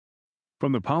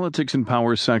From the Politics and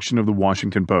Power section of the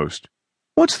Washington Post.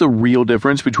 What's the real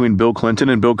difference between Bill Clinton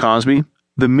and Bill Cosby?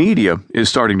 The media is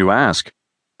starting to ask.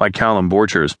 By Callum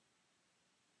Borchers.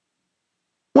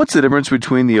 What's the difference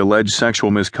between the alleged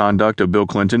sexual misconduct of Bill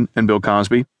Clinton and Bill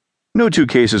Cosby? No two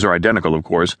cases are identical, of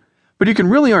course, but you can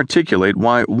really articulate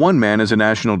why one man is a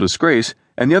national disgrace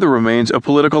and the other remains a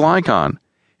political icon,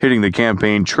 hitting the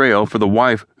campaign trail for the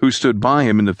wife who stood by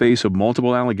him in the face of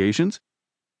multiple allegations?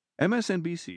 MSNBC